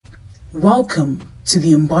Welcome to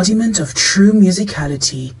the embodiment of true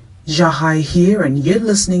musicality. Jahai here, and you're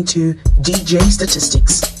listening to DJ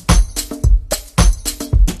Statistics.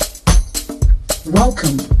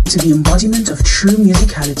 Welcome to the embodiment of true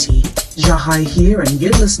musicality. Jahai here, and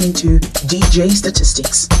you're listening to DJ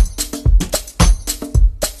Statistics.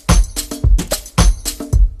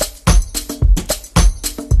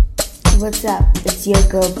 What's up? It's your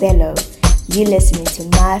girl Bello. You're listening to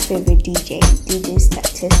my favorite DJ, DJ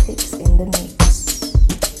Statistics in the mix.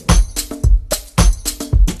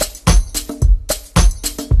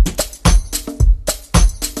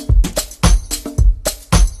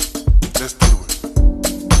 Let's do it.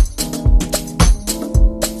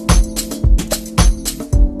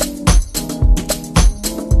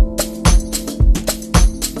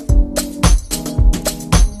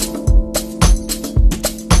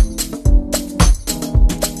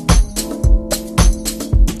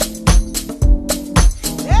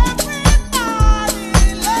 Everybody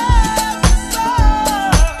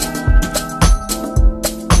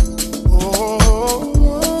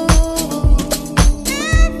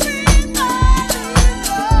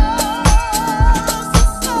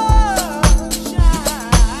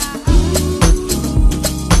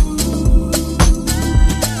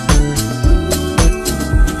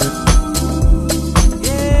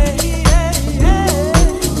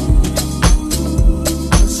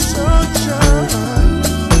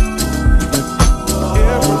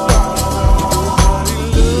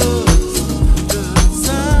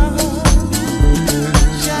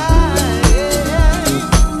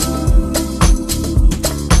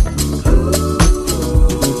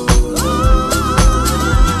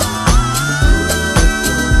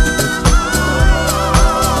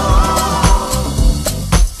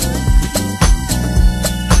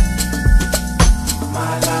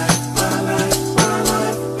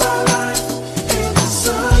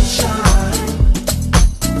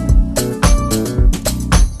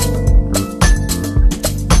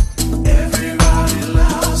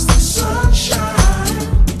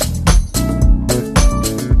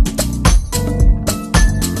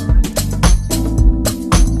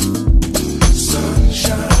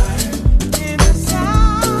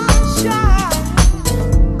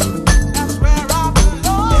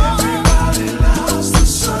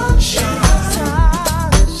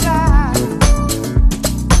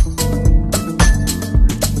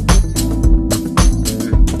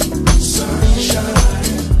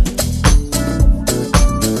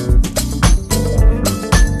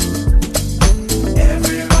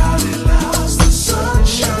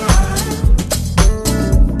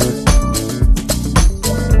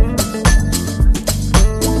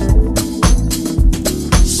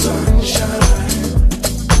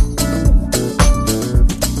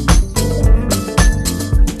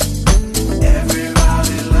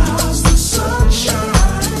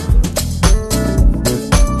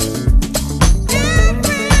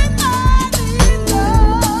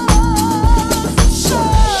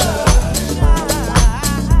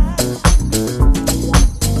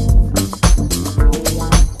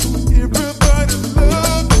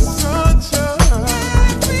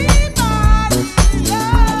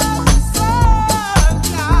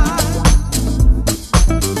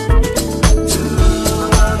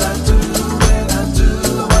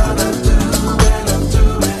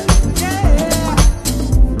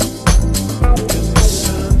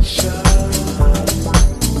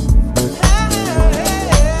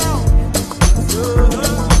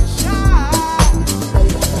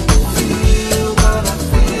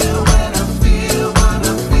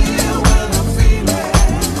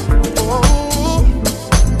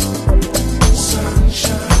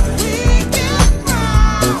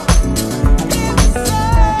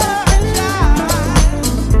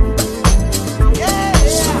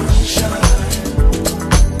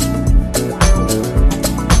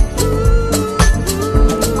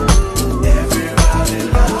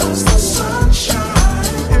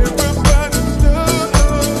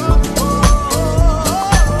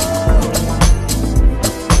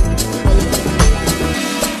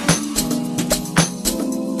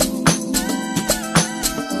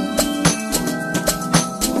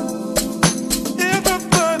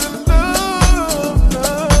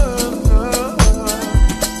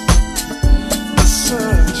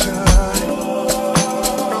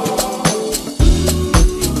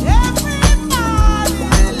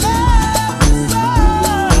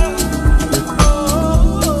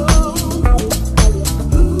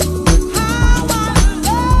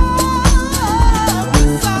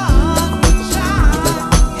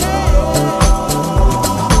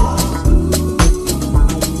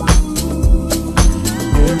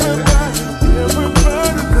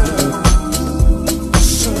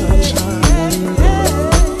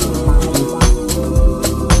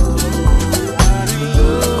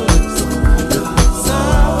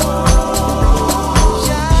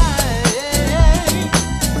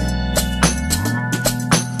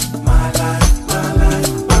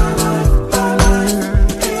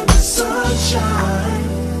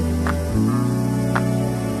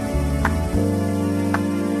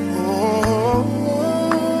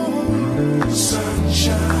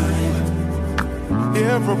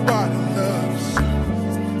everybody loves.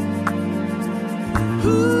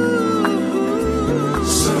 Ooh,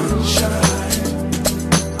 sunshine.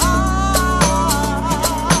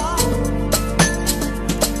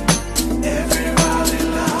 Everybody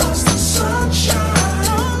loves the sunshine.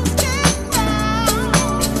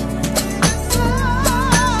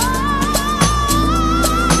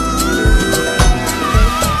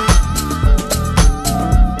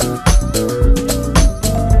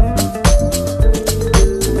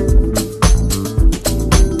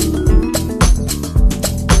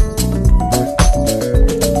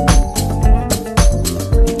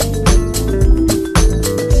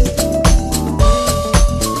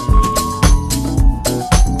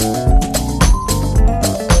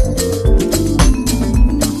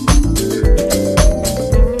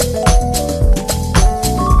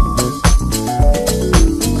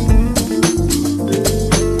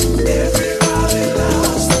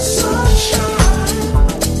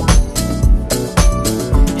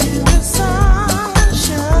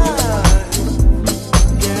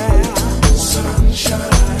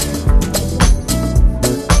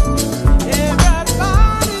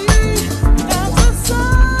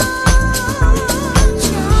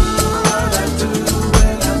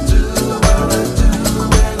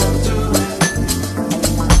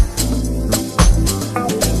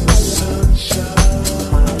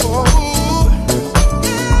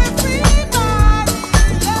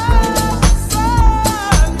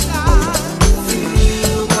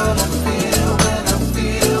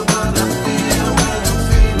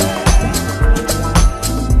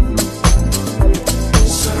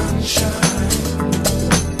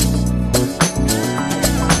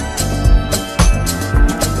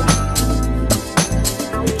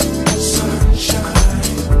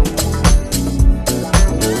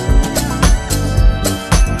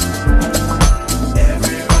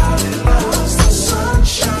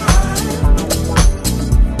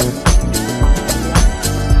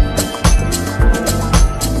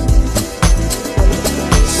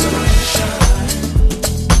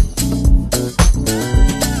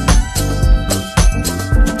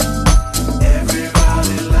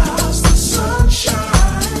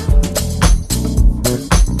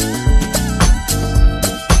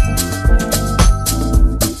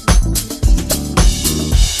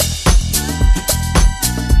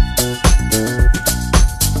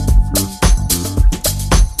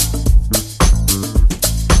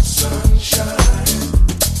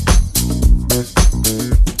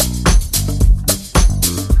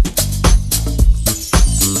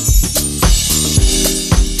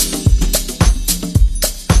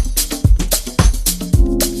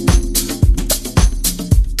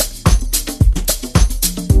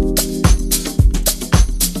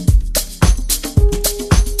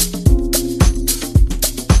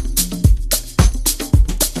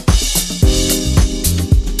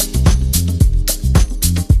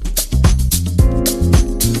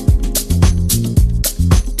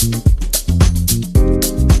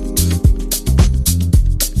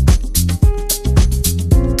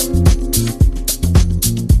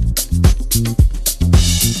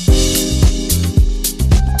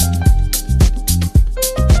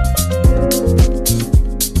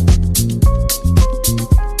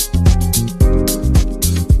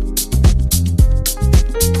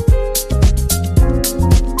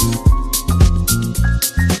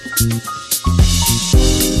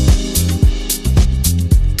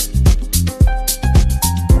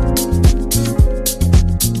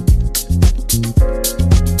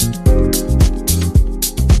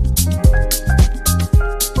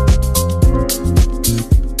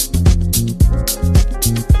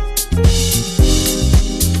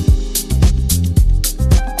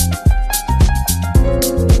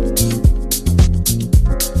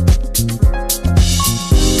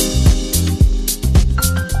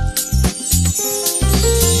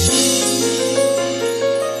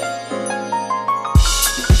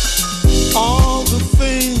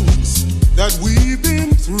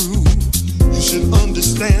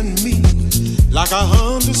 Like I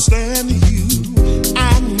understand you,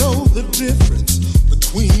 I know the difference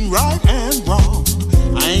between right and wrong.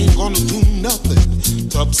 I ain't gonna do nothing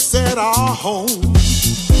to upset our home.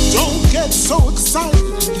 Don't get so excited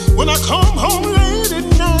when I come home late at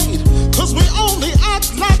night, 'cause we only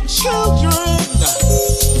act like children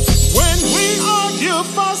when we argue,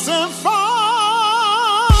 fuss and fight.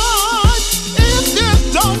 If you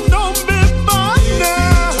don't know me by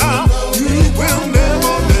now, you will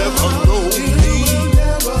never, never know me.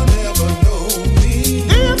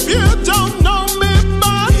 If you don't know me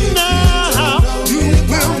by now, you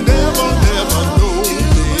will never, never know me.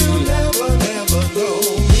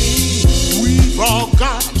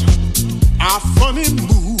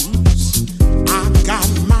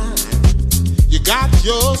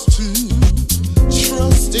 yours to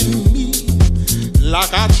trust in me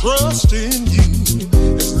like I trust in you.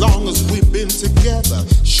 As long as we've been together,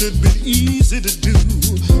 should be easy to do.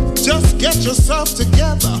 Just get yourself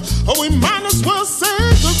together, or we might as well say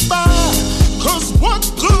goodbye. 'Cause what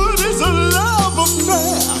good is a love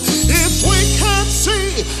affair if we can't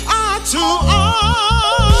see eye to eye?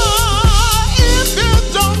 If you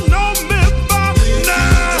don't know me by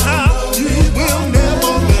now, you will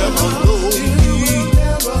never, never know me.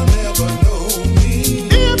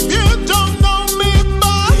 If you don't know me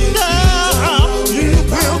by now, you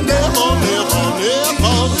will never, never,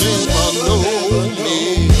 never, never know me.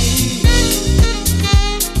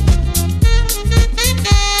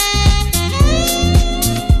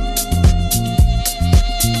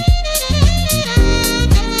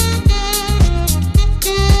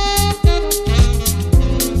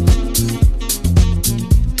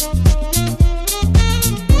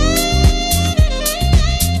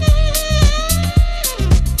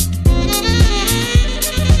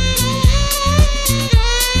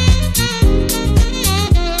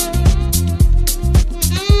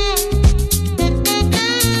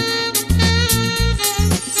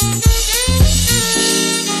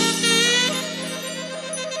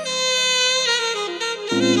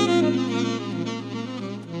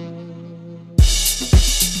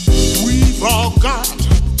 We've all got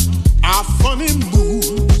our funny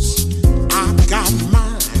moves. I got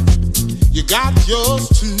mine, you got yours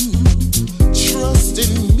too. Trust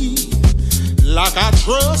in me like I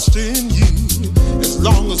trust in you. As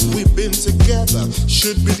long as we've been together,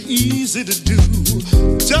 should be easy to do.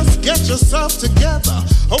 Just get yourself together,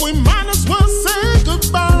 or we might as well say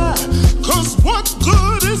goodbye. 'Cause what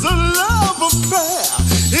good is a love affair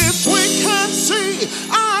if we can't see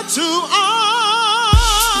eye to eye?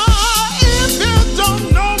 If you don't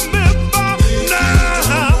know me by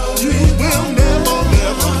now, you will never,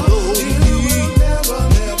 never know me.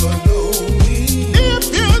 If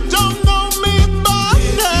you don't know me by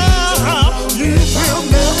now, you will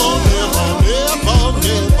never, never, never,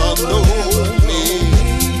 never know me.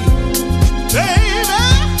 Baby,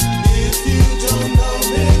 if you don't know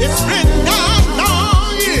me, it's been 9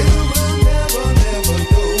 long years.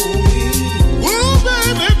 Ooh,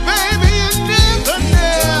 baby, baby, you never,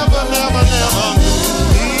 never, never, never knew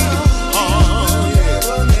me.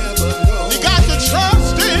 You got to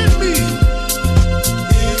trust in me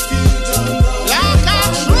like I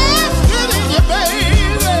trusted in you,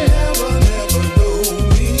 baby.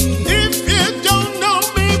 If you don't know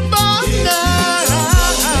me by now,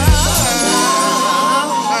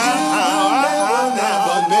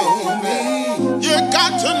 you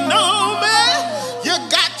got to know me. You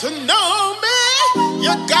got to know me.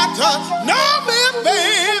 You got to know me,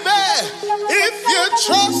 baby. If you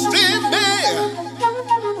trust in me.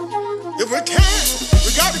 If we can't, we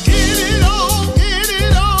got to get it on, get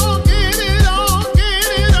it on, get it on, get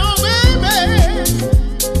it on, baby.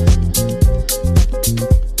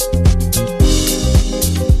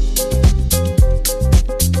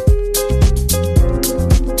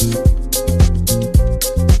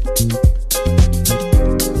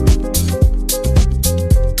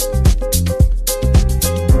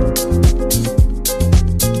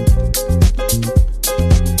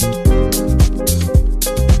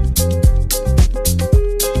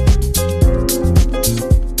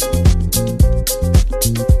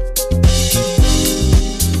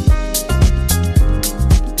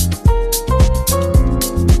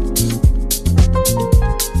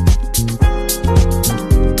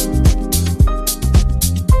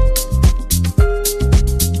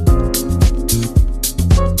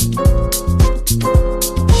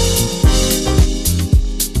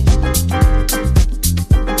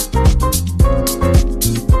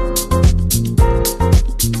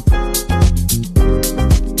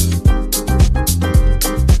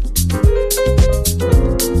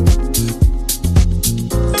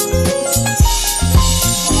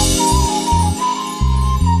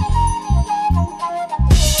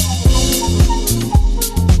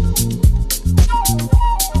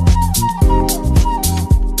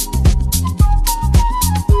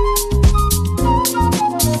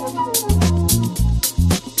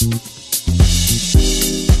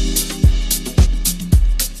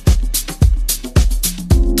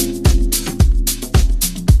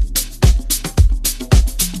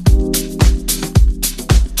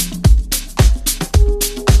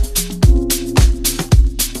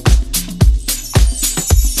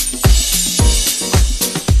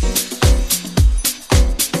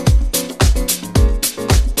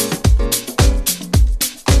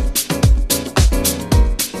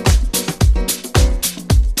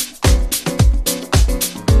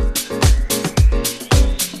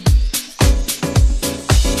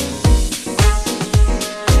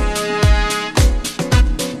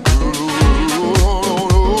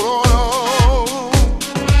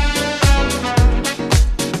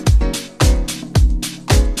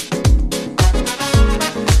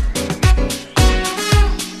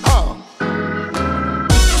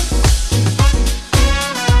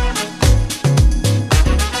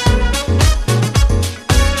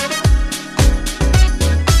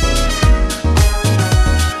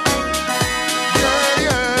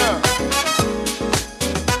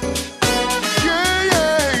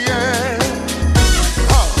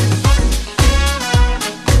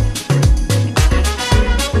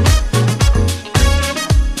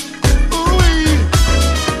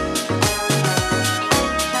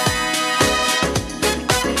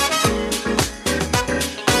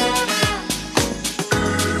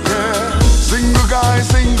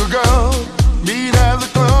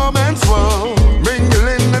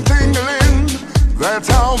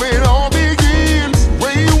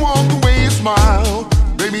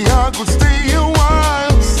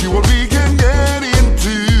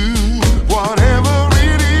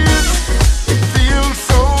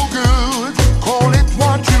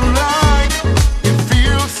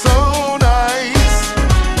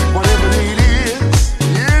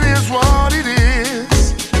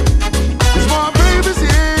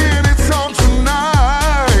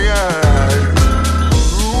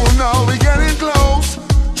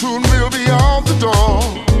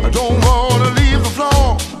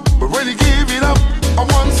 but ready to give it up. I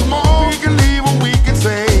want some more. We can leave what we can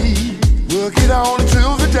say. Work it out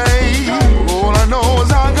until the day. All I know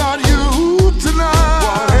is I got you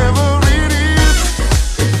tonight. Whatever it is,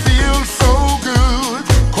 it feels so good.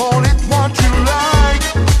 Call it what you like.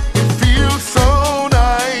 It feels so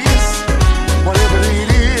nice. Whatever it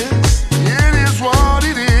is what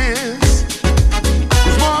it is.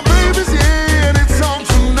 'Cause my baby's here and it's on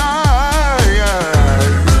tonight. Yeah.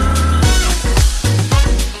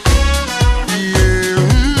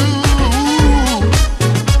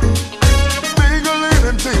 Big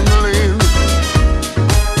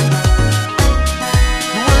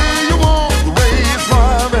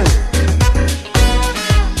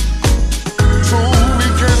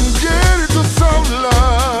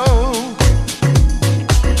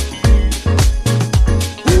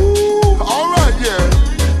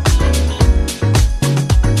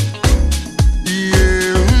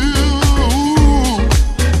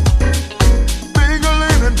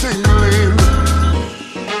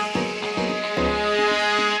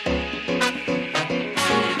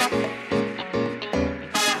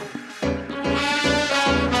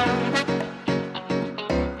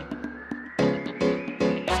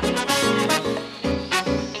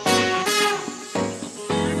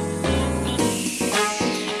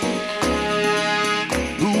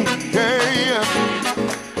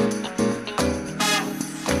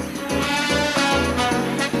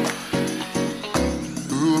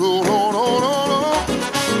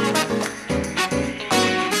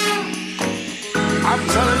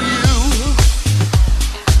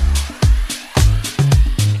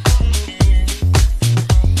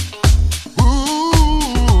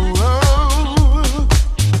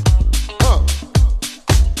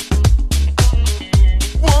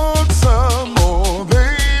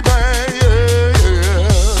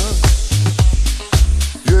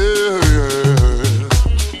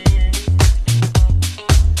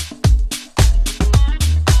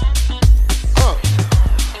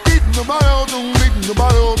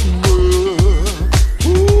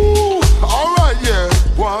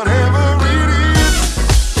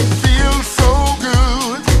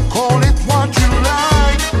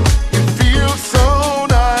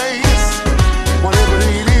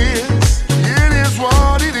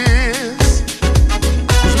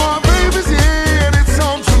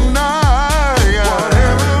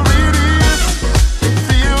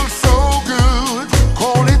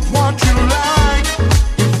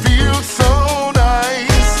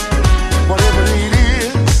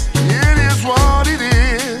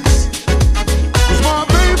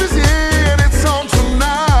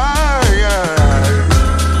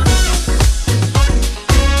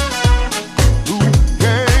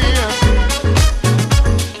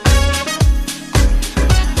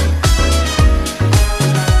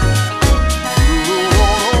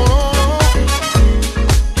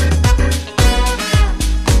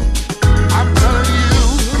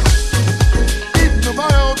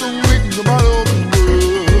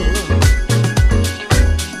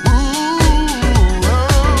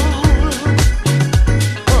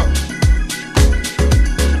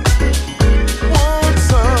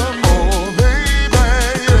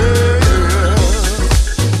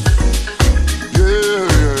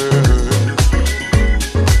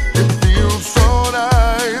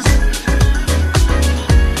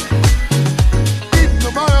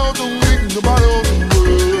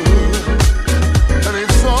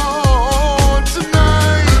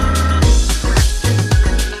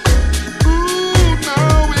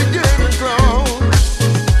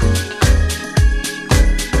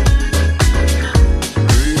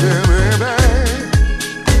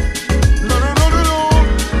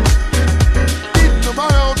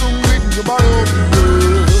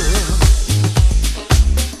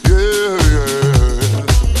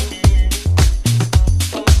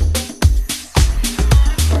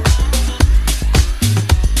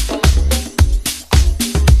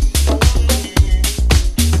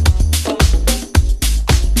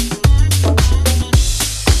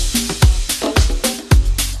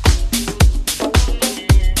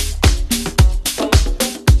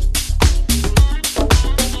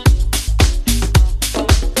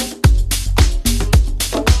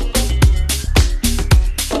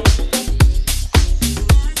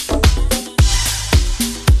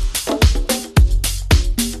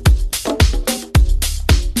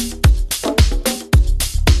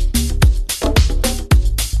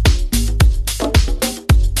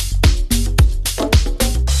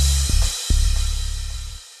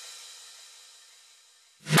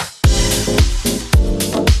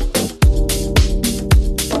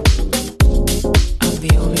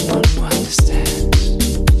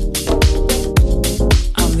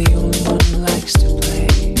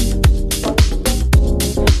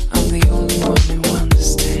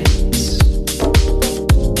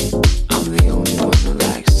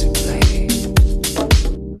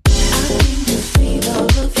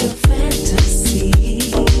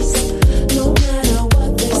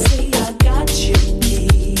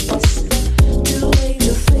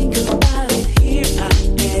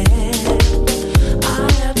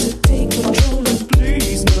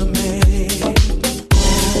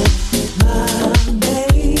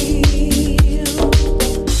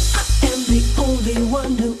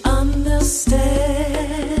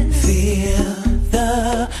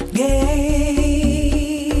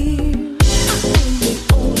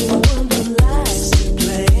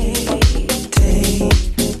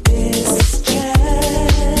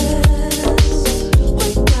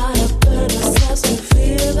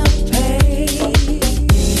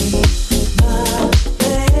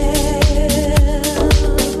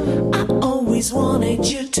always wanted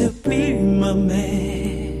you to be my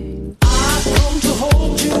man. I've come to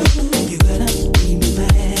hold you, you gotta be my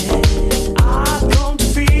man. I've come to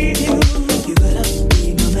feed you, you gotta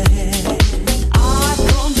be my man. I've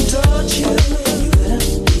come to touch you, you gotta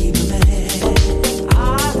be my man.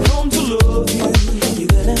 I've come to love you, you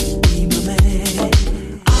gotta be my man.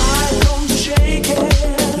 I've come to shake it,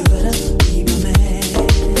 you gotta be my man.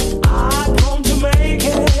 I've come to make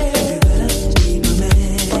it, you gotta be my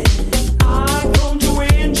man. I've come to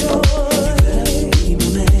enjoy, you gotta be my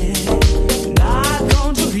man. And I've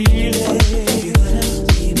come to heal it, you gotta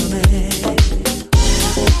be my man.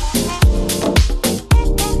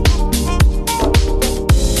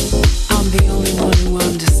 I'm the only one who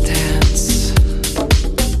understands.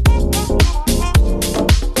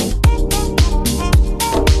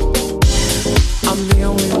 I'm the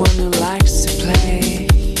only one who likes to play.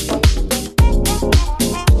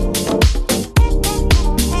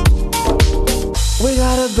 We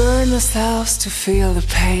gotta burn ourselves to feel the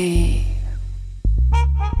pain.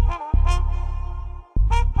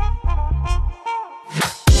 I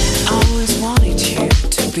always wanted you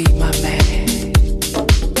to be my man.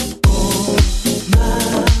 Oh,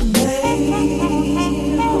 my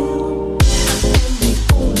man. I'm the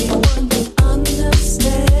only one who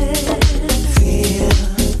understands. Feel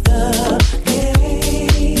the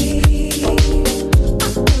game.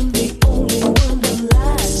 I'm the only one who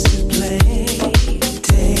likes to play.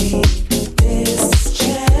 Take this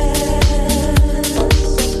chance.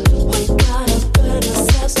 We gotta burn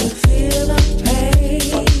ourselves to feel the pain.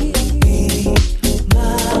 Be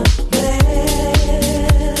my man.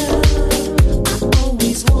 I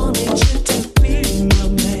always wanted you to be my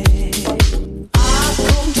man. I've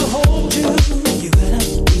come to hold you, you gotta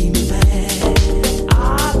be my man.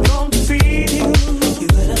 I've come to feed you, you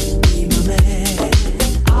gotta be my man.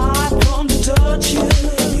 I've come to touch you,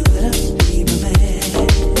 you gotta be my man.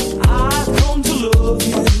 I've come to love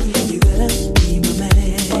you, you gotta be my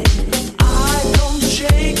man. I've come to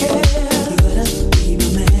shake it, you gotta be my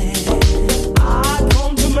man. I've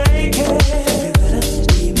come to make it, you gotta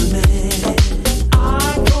be my man.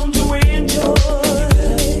 I've come to enjoy, you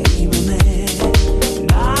gotta be my man.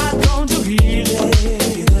 And I've come to heal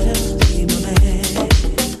it, you gotta be my man.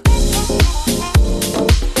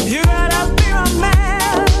 You gotta be my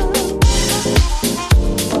man.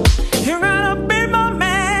 You gotta be my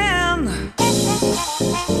man.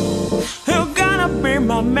 You gotta be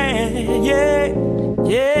my man, yeah,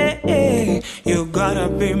 yeah. You gotta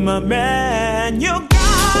be my man. You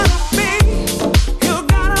gotta be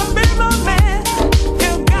my man.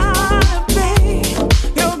 You gotta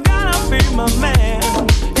be my man.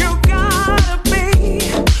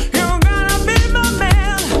 You gotta be my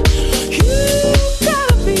man. You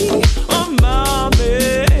gotta be my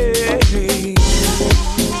man.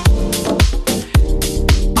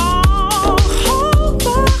 Oh,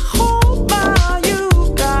 hold my, you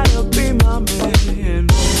gotta be my man.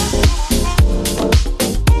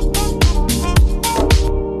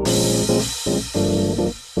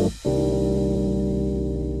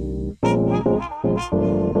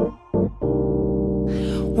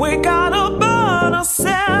 We gotta burn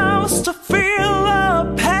ourselves to feel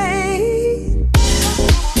the pain.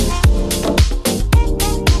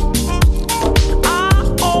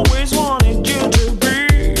 I always wanted you to be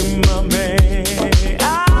my man. I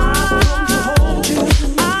come to hold you,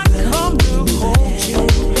 I come to hold you,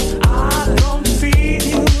 I come to feed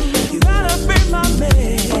you. You gotta be my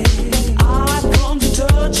man. I come to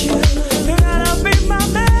touch you. You gotta be my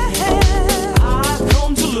man. I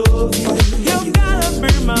come to love you. You gotta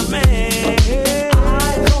be my man. I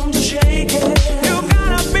come to shake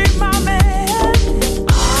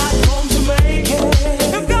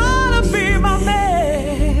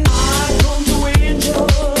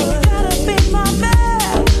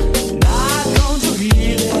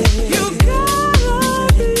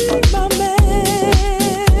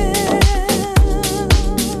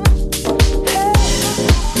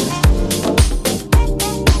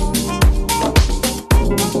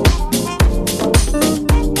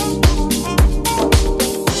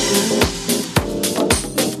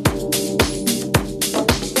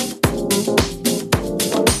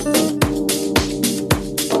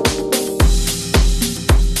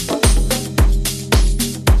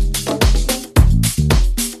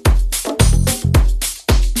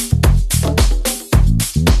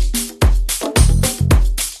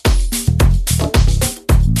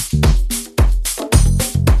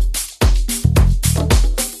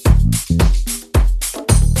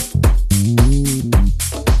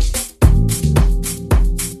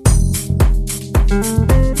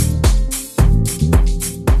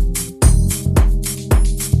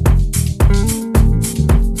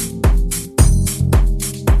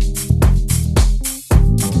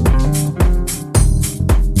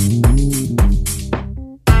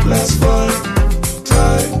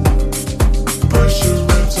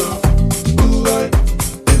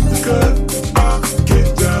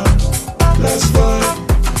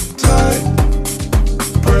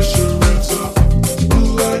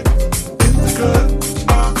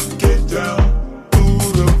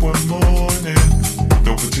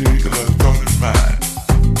in mind.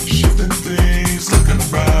 Shifting things, looking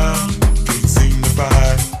around, can't seem to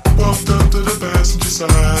find. Walked up to the passenger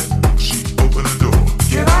side, she opened the door.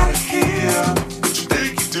 Get out of here, what you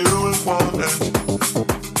think you're doing, woman?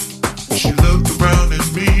 She looked around at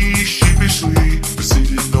me, sheepishly,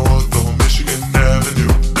 proceeded north on Michigan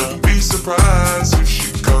Avenue. Don't be surprised if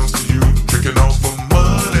she comes to you, drinking off for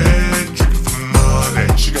money, drinking for money.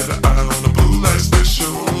 She got an eye on the blue light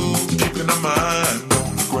special, keeping her mind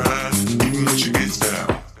on the grind, even when she gets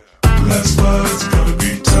down. Last flight's gonna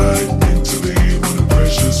be tight into the when the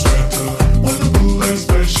pressure's ramped up. When the blue light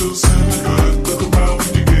special send good, look around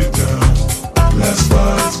when you get down. Last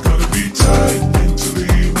flight's gonna be tight into the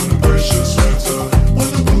when the pressure's ramped up. When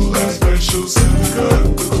the blue light special send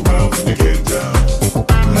good, look around when you get down.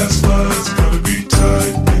 Last flight's gonna be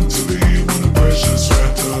tight into the when the pressure's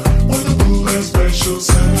ramped up. When the blue light special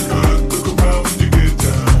send good, look around when you get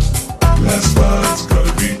down. Last flight's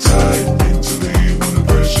gonna be tight into the when the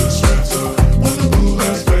pressure's ramped up. When the blue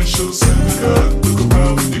light special send good, look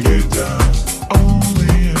around when you get down.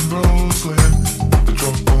 Only in Roseland, the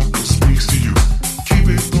drum bumper speaks to you. Keep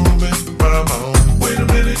it moving, but I'm on. Wait a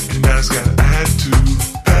minute, your nice got an attitude.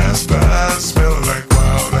 Pass by, smelling like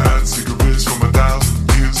wild-eyed cigarettes from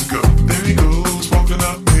 1,000 years ago. There he goes, walking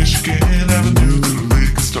up Michigan Avenue to the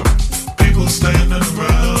liquor store. People standing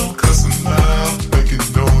around, cussing loud, making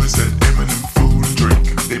noise at Eminem food and drink.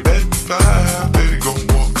 They bet five that he gon'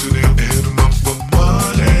 walk to them, hit him up for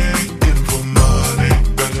money, get him for money.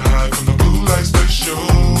 Better hide from the blue light special,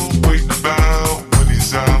 waiting about when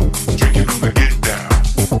he's out, drinking on the get down.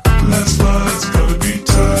 Last flight's gonna be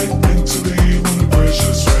tight into the when the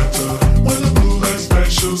pressure's ramped up. When the blue light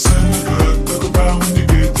special send good, look around when you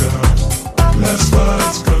get down. Last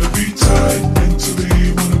flight's gonna be tight into the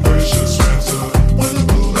when the pressure's ramped up. When the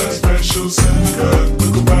blue light special send good,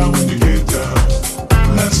 look around when you get down.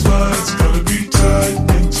 Last flight's gonna be tight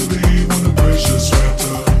into the when the pressure's ramped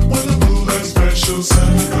up. When the blue light special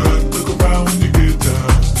send good, look around when you get down.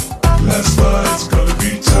 Last flight's gonna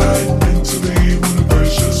be tight into the when the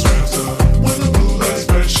pressure's ramped up. When the blue light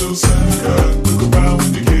special send good, look around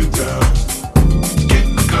when you get down. Get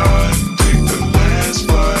in the car and take the last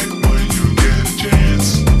flight when you get a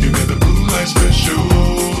chance. You got the blue light special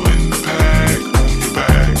in the pack on your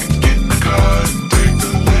back. Get in the car and take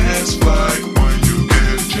the last flight when you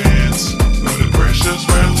get a chance. When the pressure's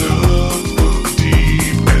ramped up, look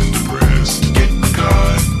deep and depressed. Get in the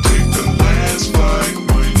car and take the last flight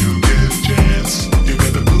when you get a chance. You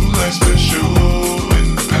got the blue light special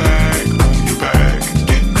in the pack on your back.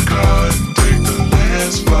 Get in the car and take the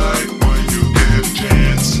last flight when you get a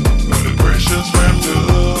chance. When the pressure's ramped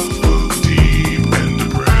up, look deep and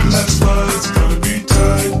depressed. Last flight's gonna be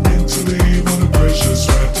tight into the when the pressure's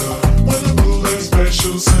ramped up. When the blue light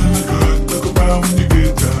special send good, look around when you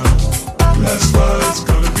get down. Last flight's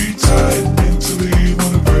gonna be tight into the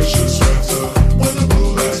when the pressure's ramped up. When the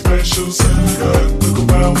blue light special send good, look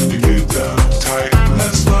around when you get down. Tight.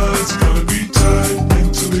 Last flight's gonna be tight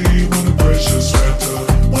into the when the pressure's ramped up.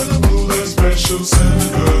 When the blue light special send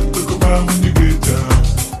good, look around when you get down.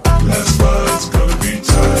 Last flight's gonna be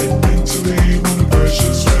tight into the when the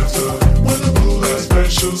pressure's ramped up. When the blue light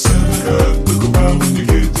special send good, look around when you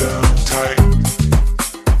get down. Tight.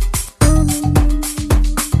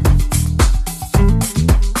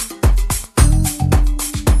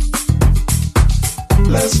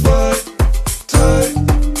 Last flight, tight,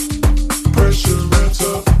 pressure ramps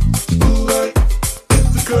up, blue light in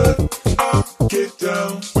the cut, I'll get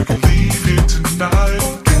down. We can leave here tonight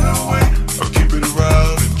or get away, or keep it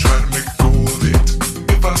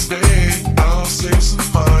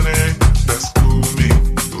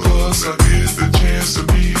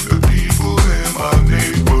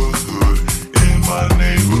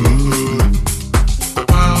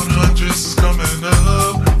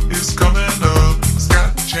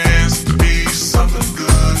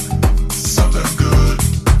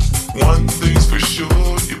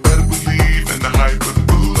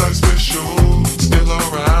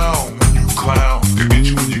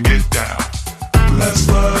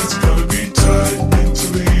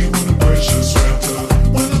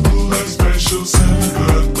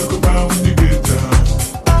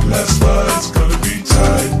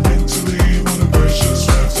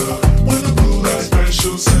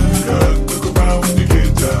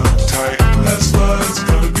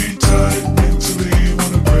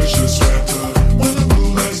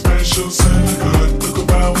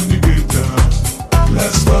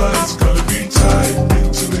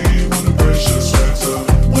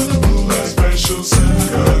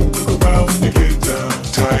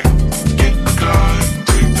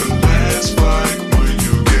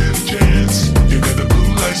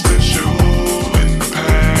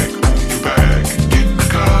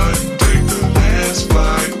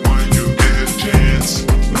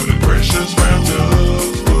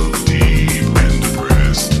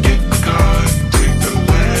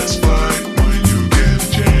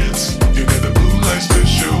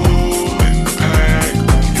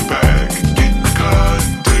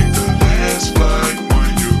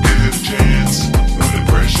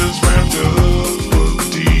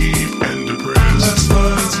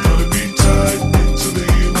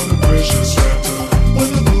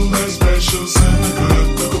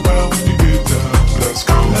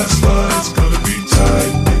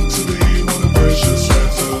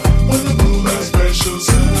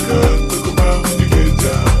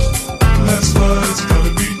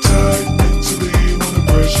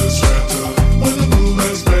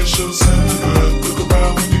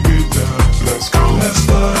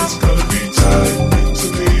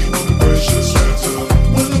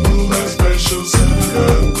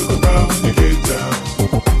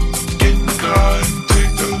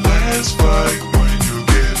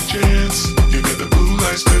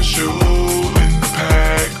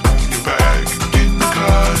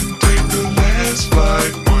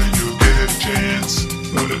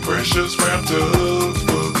pressure's ramped up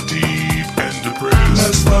for the deep and depressed.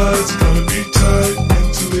 Last flight's gonna be tight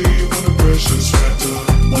mentally when the pressure's ramped up.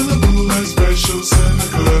 When the blue light special send the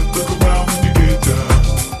cut, look around when you get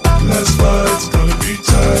down. Last flight's gonna be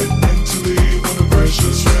tight mentally when the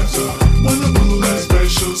pressure's ramped up. When the blue light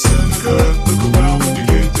special send the cut, look around when you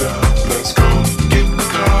get down. Let's go, get in the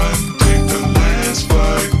car and take the last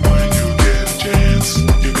flight when you get a chance.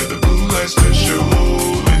 You got the blue light special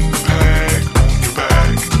in the pack on your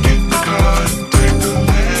back. Get in the car and take the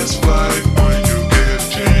last flight when you get a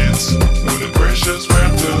chance. When the pressure's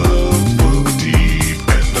ramped up for the deep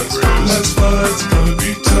and the rest. Last flight's gonna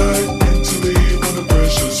be tight mentally when the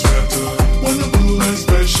pressure's ramped up. When the blue light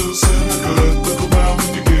special send the cut, look around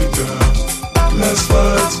when you get down. Last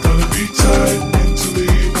flight's gonna be tight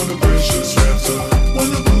mentally when the pressure's ramped up. When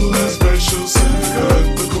the blue light special send the cut,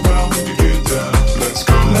 look around when you get down. Let's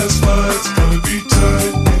go. Last flight's gonna be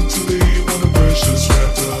tight mentally when the pressure's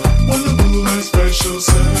ramped up. When the blue light special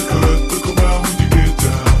send the cut, look around when you get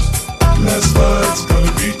down. Last flight's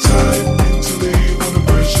gonna be tight mentally when the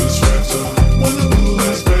pressure's ramped up. When the blue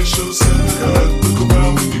light special send the cut, look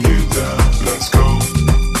around when you get down. Let's go.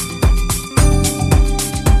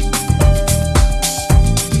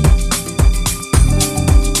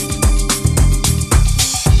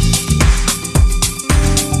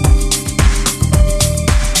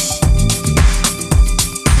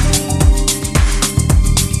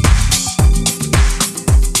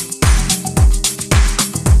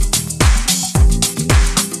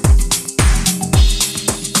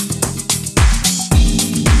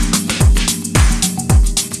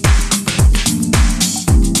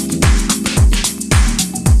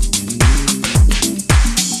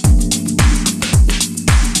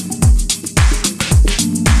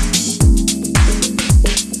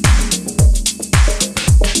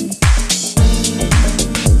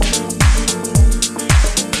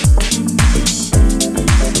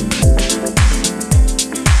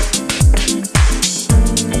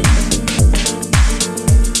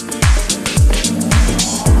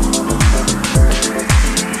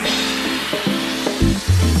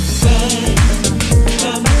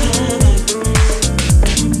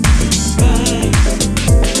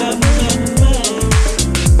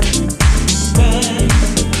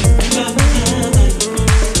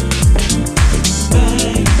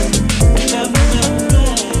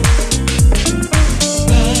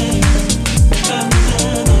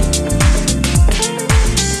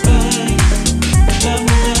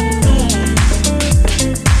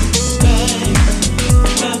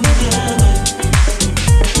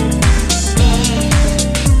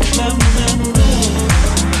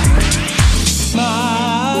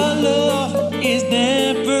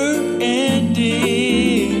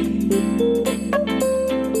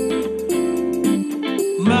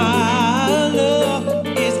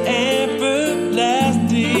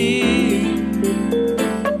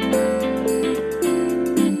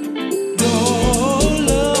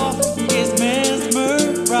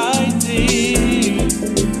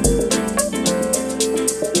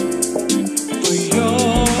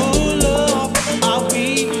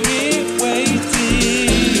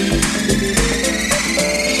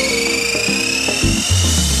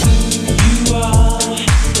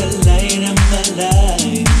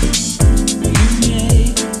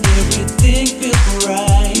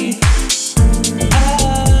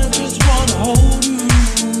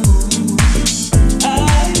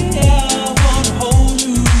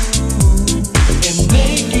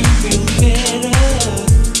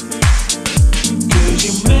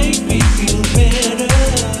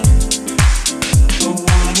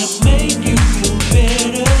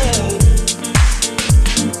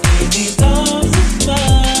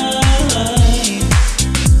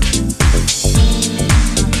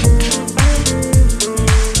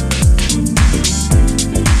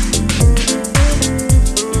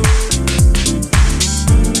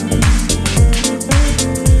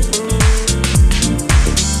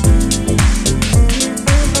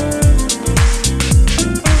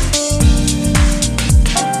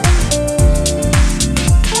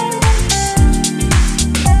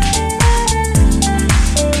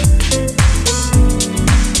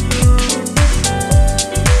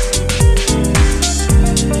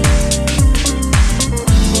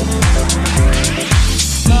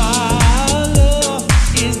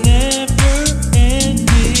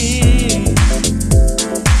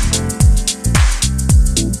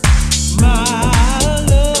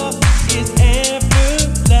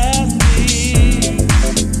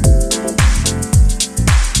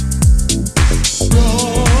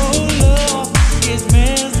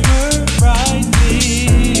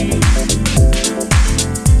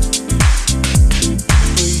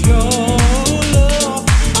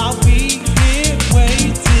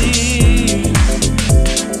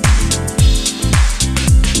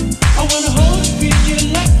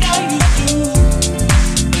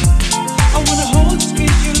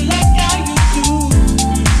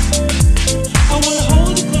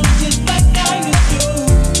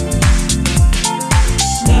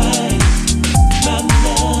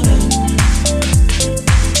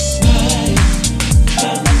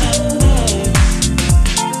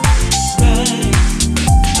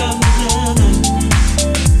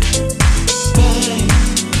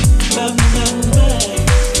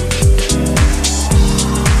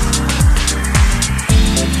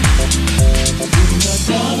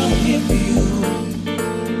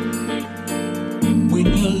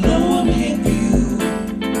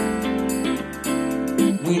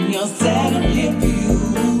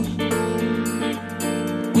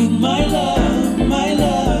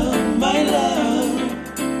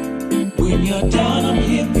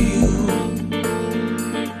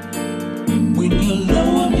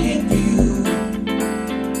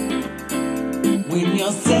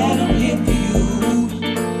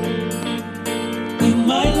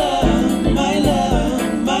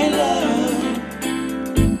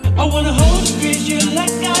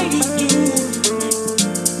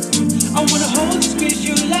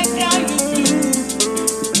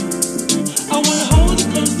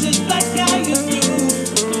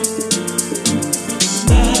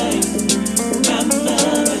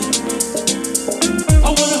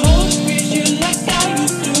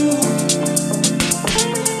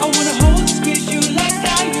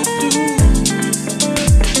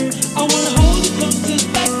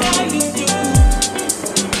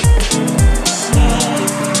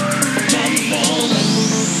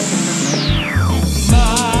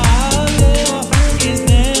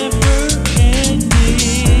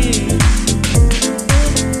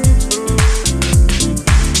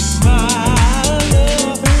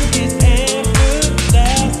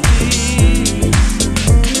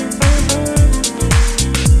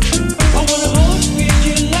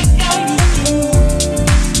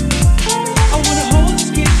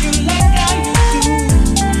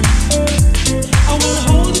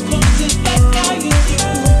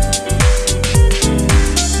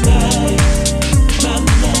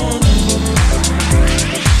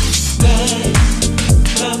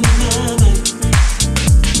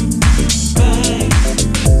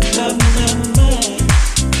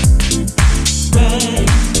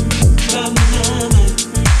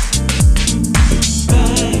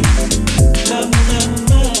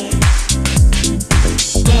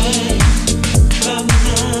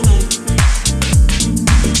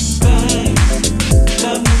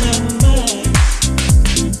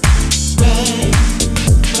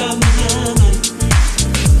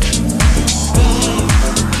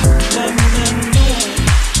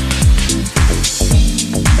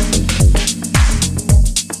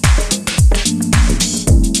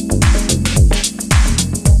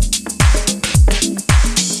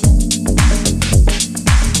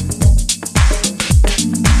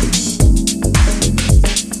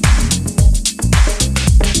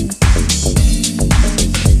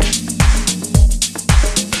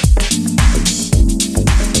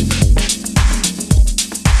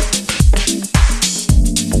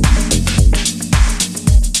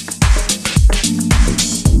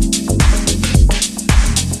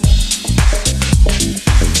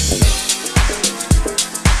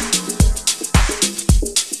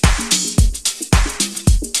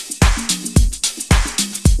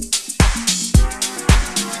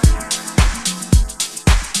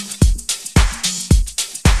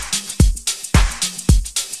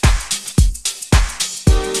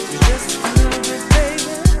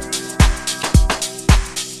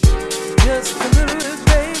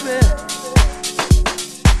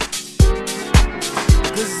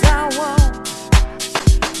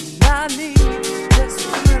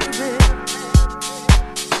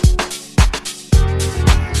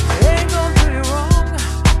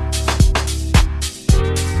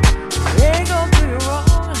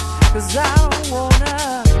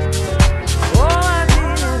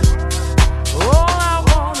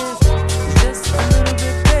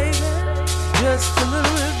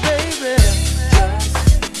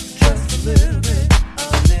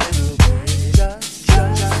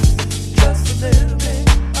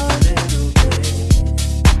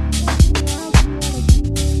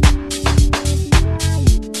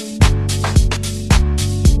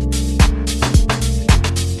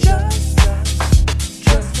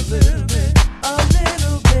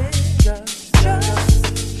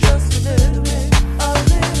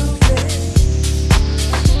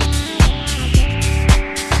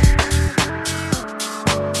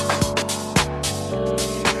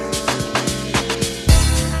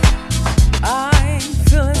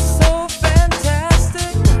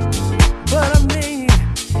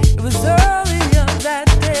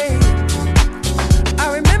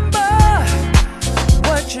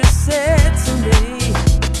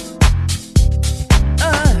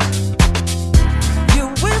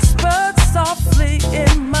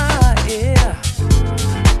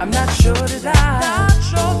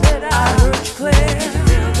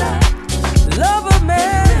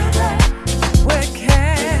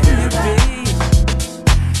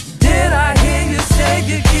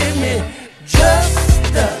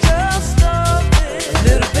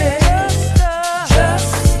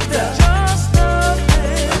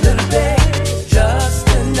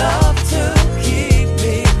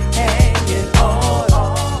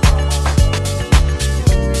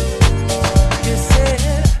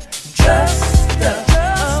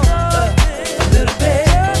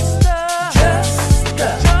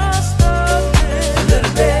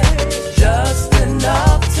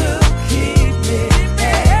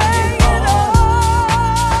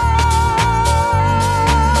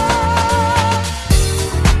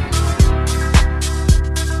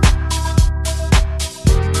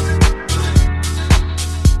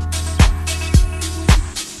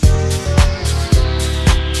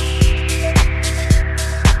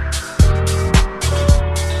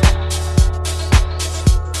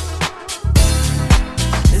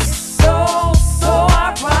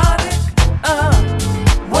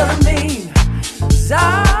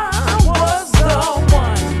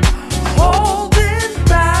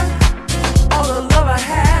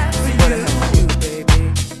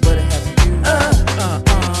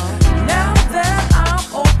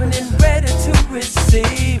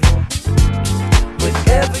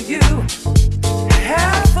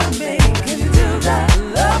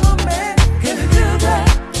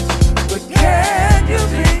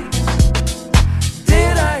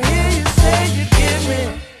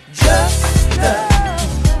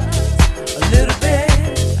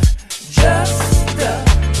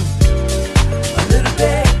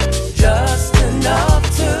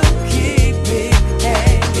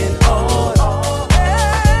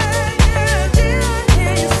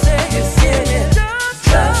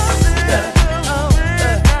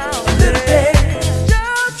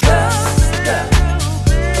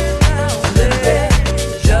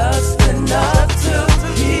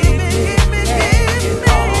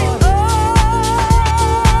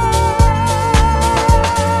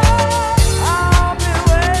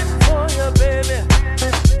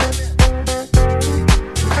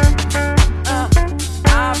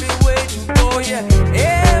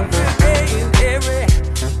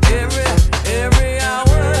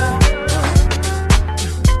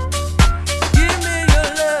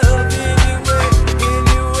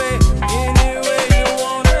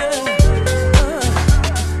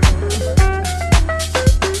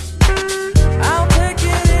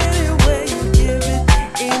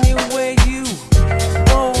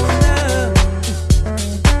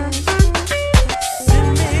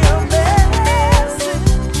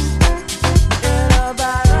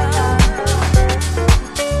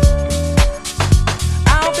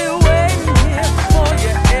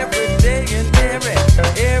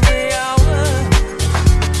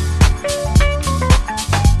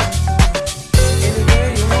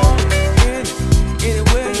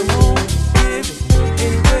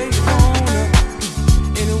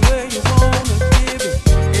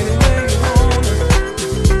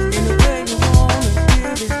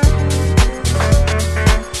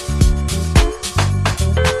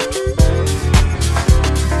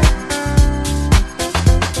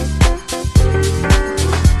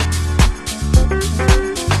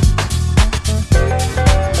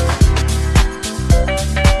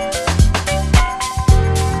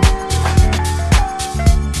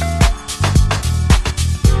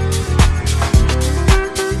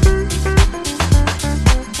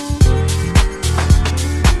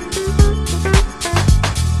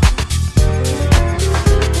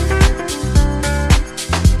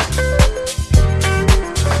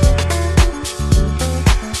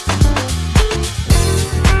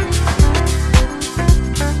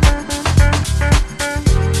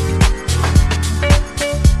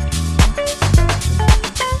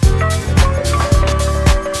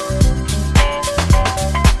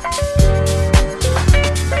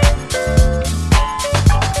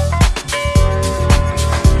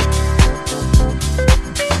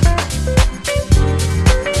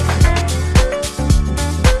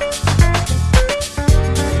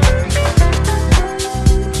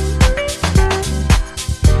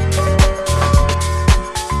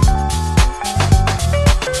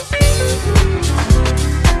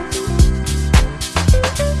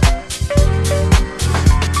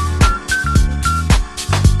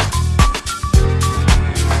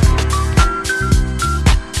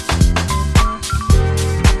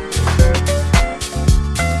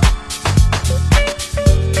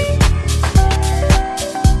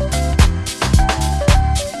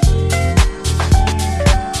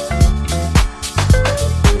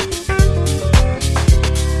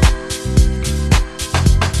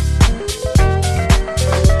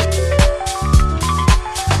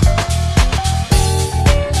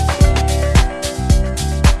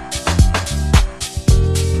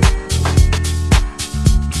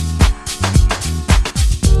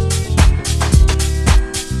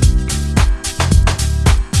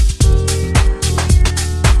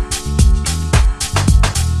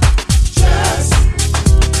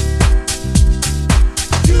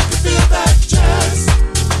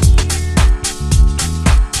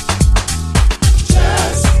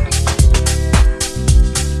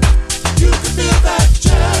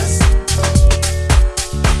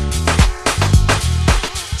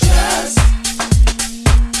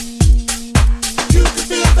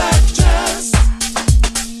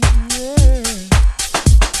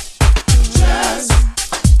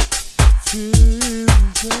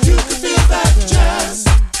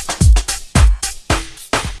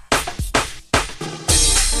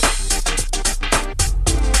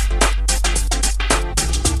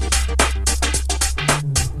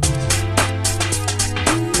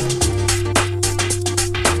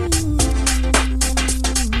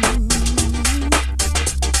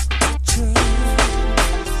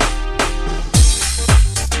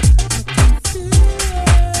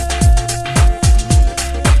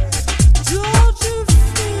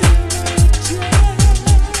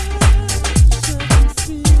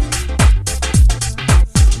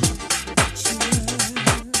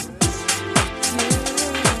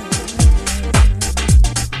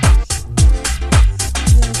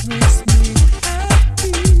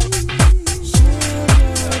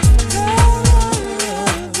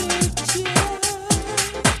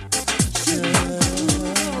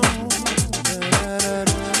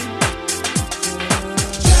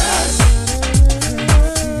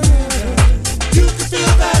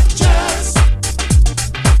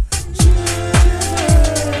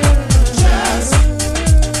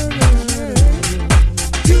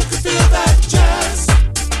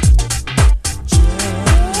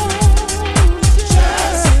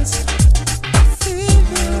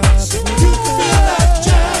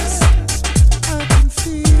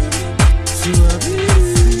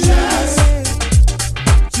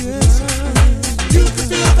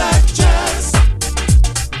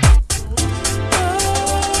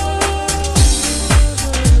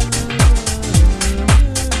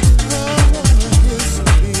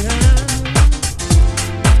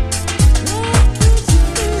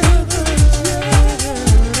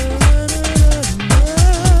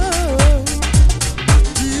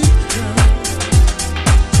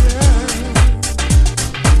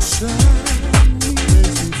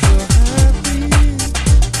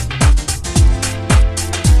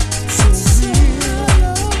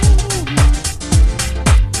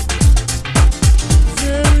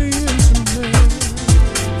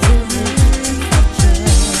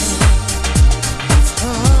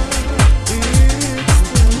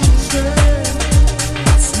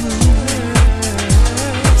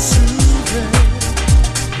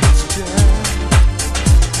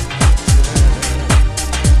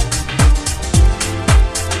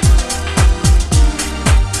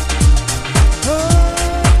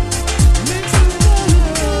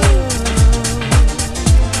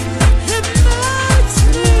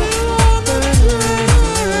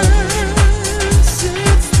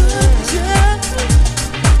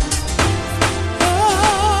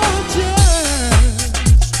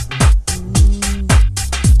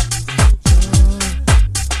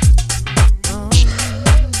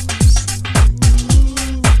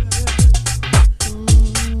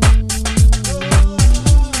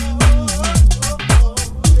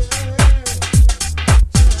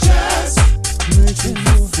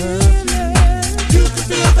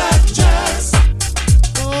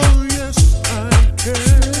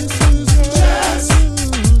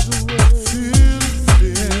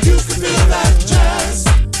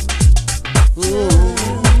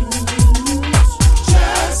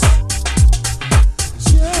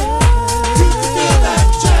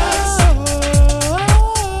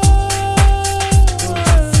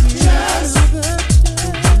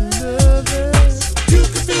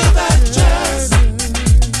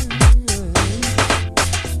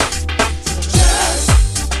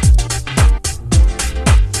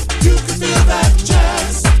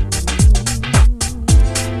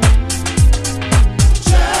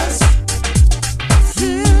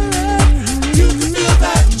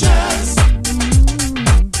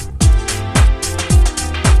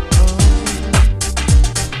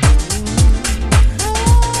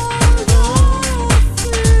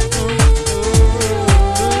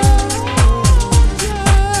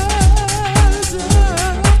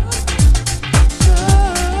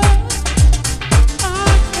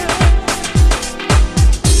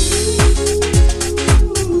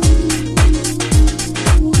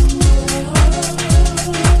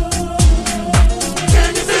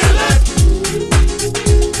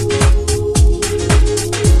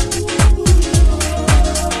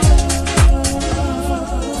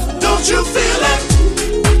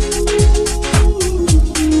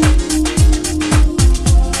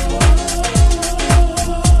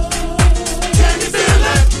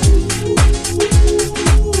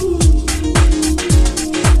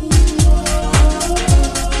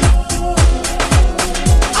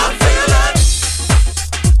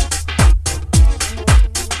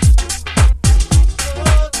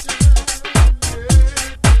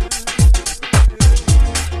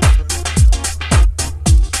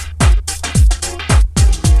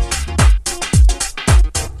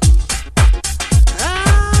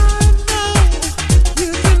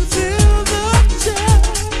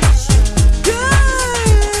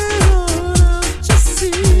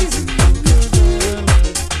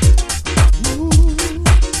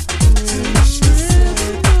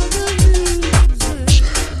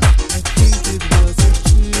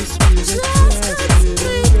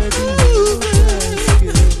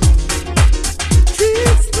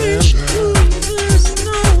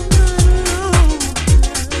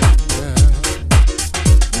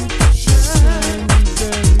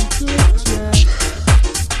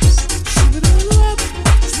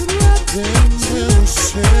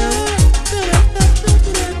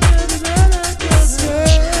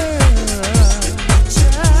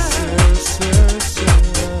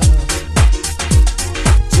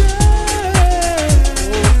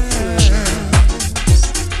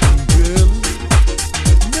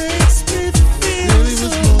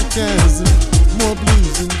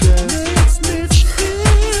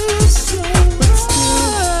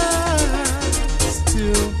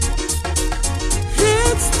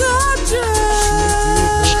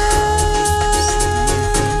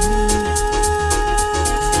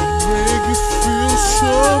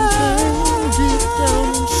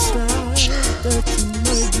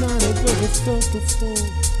 start to fall.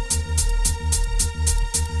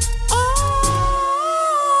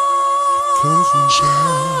 Comes from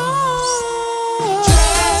jazz.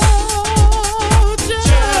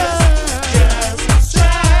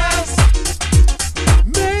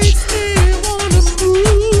 Makes me wanna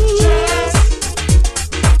move.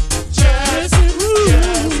 Makes me move.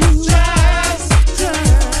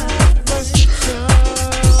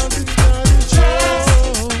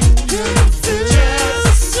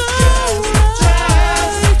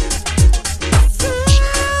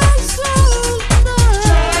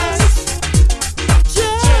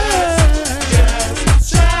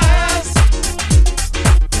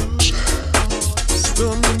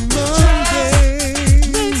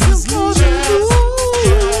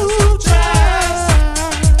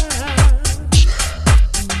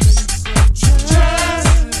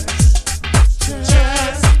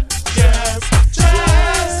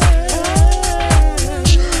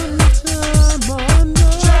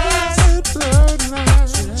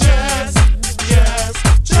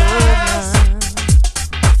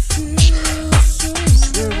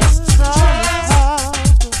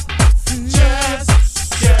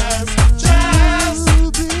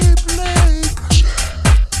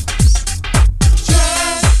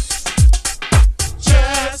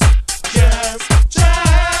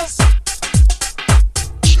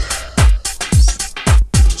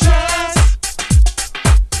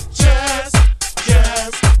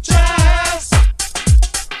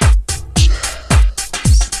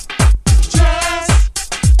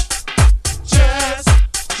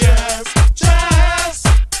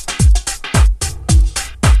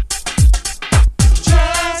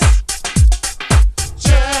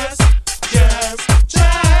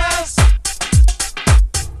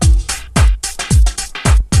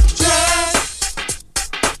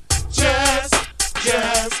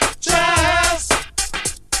 Jazz,